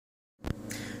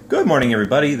Good morning,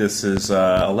 everybody. This is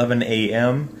 11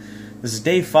 a.m. This is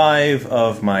day 5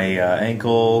 of my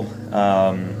ankle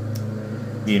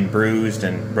being bruised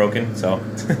and broken. So,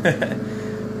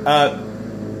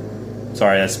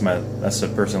 sorry, that's a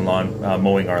person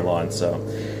mowing our lawn. So,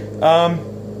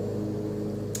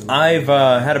 I've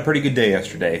had a pretty good day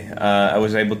yesterday. I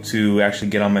was able to actually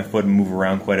get on my foot and move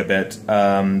around quite a bit.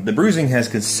 The bruising has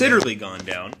considerably gone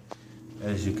down,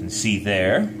 as you can see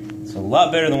there. It's a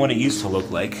lot better than what it used to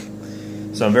look like,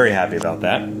 so I'm very happy about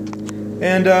that.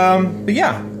 And but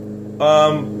yeah,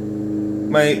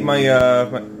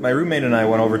 my roommate and I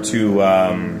went over to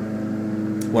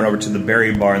the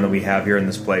berry barn that we have here in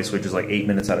this place, which is like 8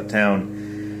 minutes out of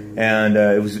town, and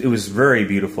it was very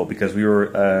beautiful because we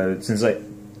were since I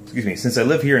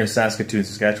live here in Saskatoon,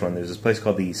 Saskatchewan. There's this place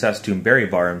called the Saskatoon Berry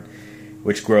Barn,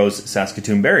 which grows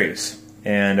Saskatoon berries,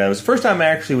 and it was the first time I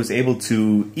actually was able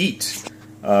to eat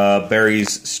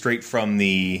berries straight from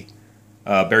the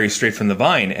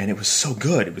vine, and it was so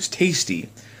good. It was tasty,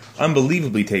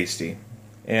 unbelievably tasty,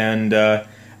 and I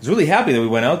was really happy that we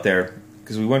went out there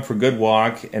because we went for a good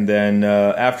walk, and then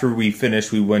after we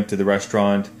finished, we went to the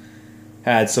restaurant,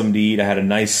 had something to eat. I had a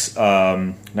nice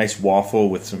waffle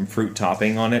with some fruit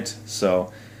topping on it.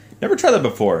 So never tried that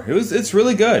before. It's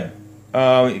really good.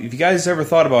 If you guys ever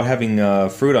thought about having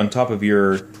fruit on top of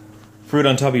your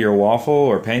waffle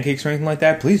or pancakes or anything like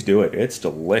that, please do it. It's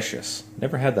delicious.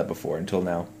 Never had that before until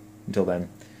then.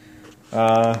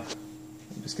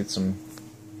 Just get some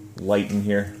light in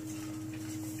here.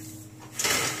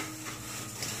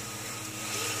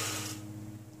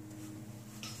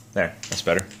 There, that's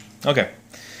better. Okay.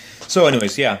 So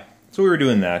anyways, yeah. So we were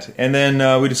doing that. And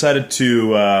then we decided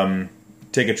to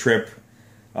take a trip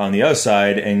on the other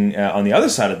side, and on the other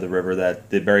side of the river that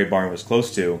the berry barn was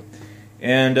close to.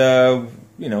 And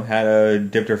you know,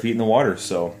 dipped our feet in the water,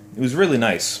 so it was really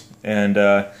nice. And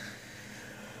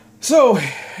so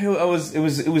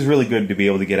it was really good to be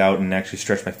able to get out and actually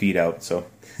stretch my feet out. So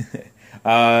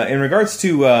in regards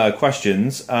to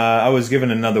questions, I was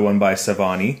given another one by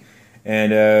Savani,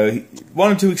 and he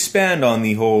wanted to expand on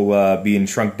the whole being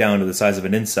shrunk down to the size of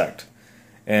an insect,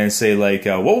 and say like,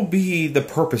 what would be the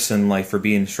purpose in life for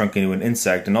being shrunk into an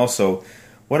insect, and also,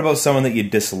 what about someone that you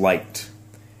disliked?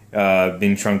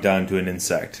 Being shrunk down to an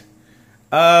insect.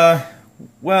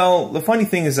 Well, the funny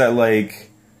thing is that, like,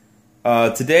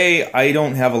 today I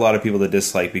don't have a lot of people to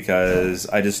dislike because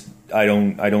I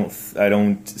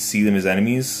don't see them as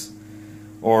enemies,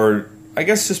 or I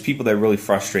guess just people that really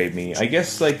frustrate me. I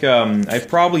guess, like, I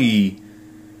probably,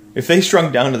 if they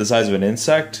shrunk down to the size of an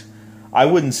insect, I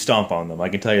wouldn't stomp on them. I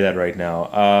can tell you that right now.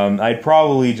 I'd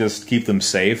probably just keep them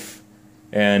safe,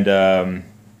 and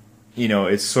you know,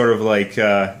 it's sort of like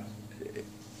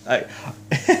I'd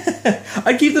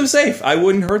keep them safe. I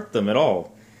wouldn't hurt them at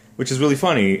all, which is really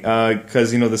funny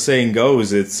because you know the saying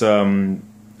goes, it's well,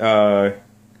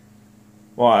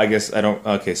 I guess I don't.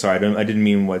 Okay, sorry, I didn't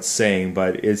mean what's saying,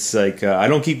 but it's like I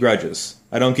don't keep grudges.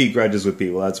 I don't keep grudges with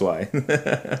people. That's why.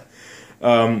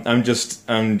 I'm just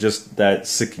that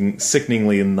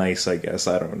sickeningly nice, I guess.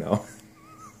 I don't know.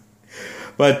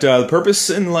 But the purpose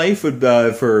in life would,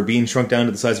 for being shrunk down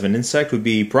to the size of an insect would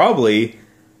be probably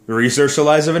research the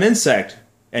lives of an insect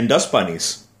and dust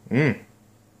bunnies. You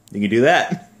can do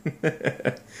that.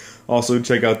 Also,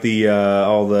 check out you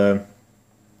can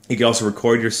also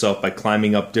record yourself by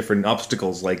climbing up different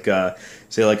obstacles, like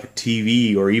say like a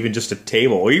TV or even just a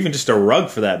table or even just a rug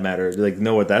for that matter. Like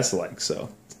know what that's like. So,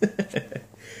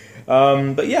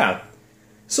 but yeah.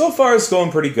 So far, it's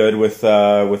going pretty good with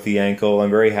the ankle. I'm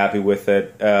very happy with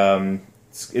it.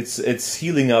 It's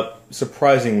healing up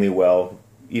surprisingly well,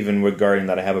 even regarding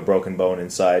that I have a broken bone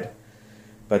inside.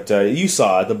 But you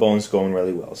saw it; the bone's going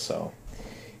really well. So,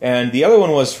 and the other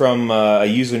one was from a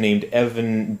user named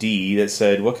Evan D that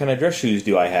said, "What kind of dress shoes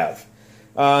do I have?"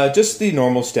 Just the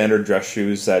normal standard dress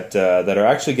shoes that are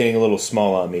actually getting a little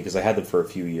small on me because I had them for a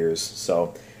few years.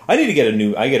 So I need to get a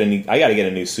new. I got to get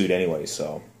a new suit anyway.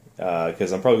 So.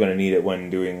 Because I'm probably going to need it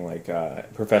when doing like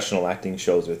professional acting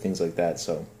shows or things like that.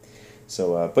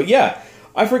 But yeah,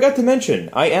 I forgot to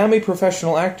mention I am a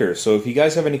professional actor. So if you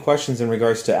guys have any questions in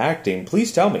regards to acting,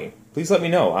 please tell me. Please let me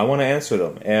know. I want to answer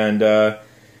them. And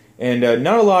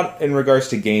not a lot in regards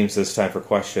to games this time for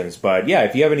questions. But yeah,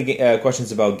 if you have any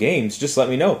questions about games, just let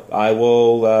me know. I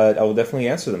will definitely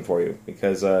answer them for you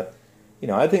because you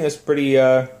know I think that's pretty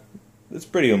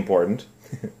important.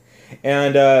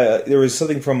 And there was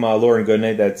something from Lauren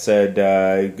Goodnight that said,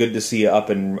 "Good to see you up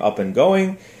and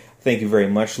going." Thank you very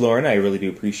much, Lauren. I really do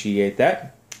appreciate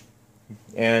that.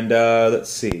 And let's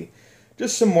see,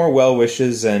 just some more well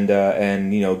wishes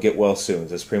and you know, get well soon.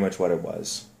 That's pretty much what it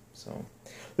was. So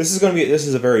this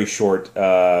is a very short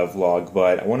vlog,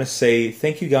 but I want to say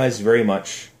thank you guys very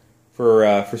much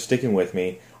for sticking with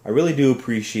me. I really do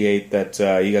appreciate that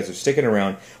you guys are sticking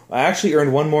around. I actually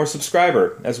earned one more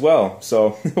subscriber as well,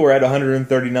 so we're at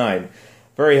 139.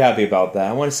 Very happy about that.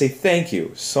 I want to say thank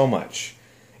you so much.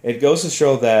 It goes to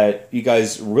show that you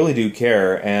guys really do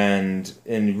care and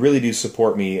really do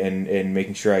support me in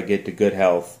making sure I get to good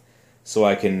health, so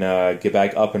I can get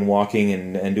back up and walking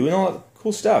and doing all that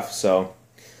cool stuff. So,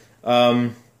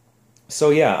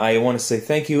 yeah, I want to say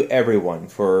thank you everyone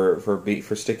for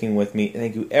sticking with me.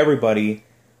 Thank you everybody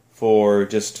for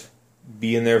just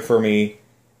being there for me,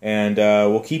 and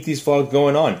we'll keep these vlogs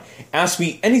going on. Ask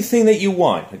me anything that you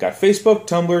want. I got Facebook,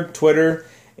 Tumblr, Twitter,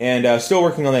 and still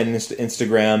working on that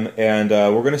Instagram, and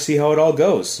we're going to see how it all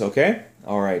goes, okay?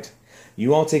 Alright.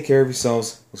 You all take care of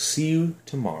yourselves. We'll see you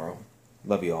tomorrow.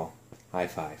 Love you all. High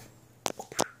five.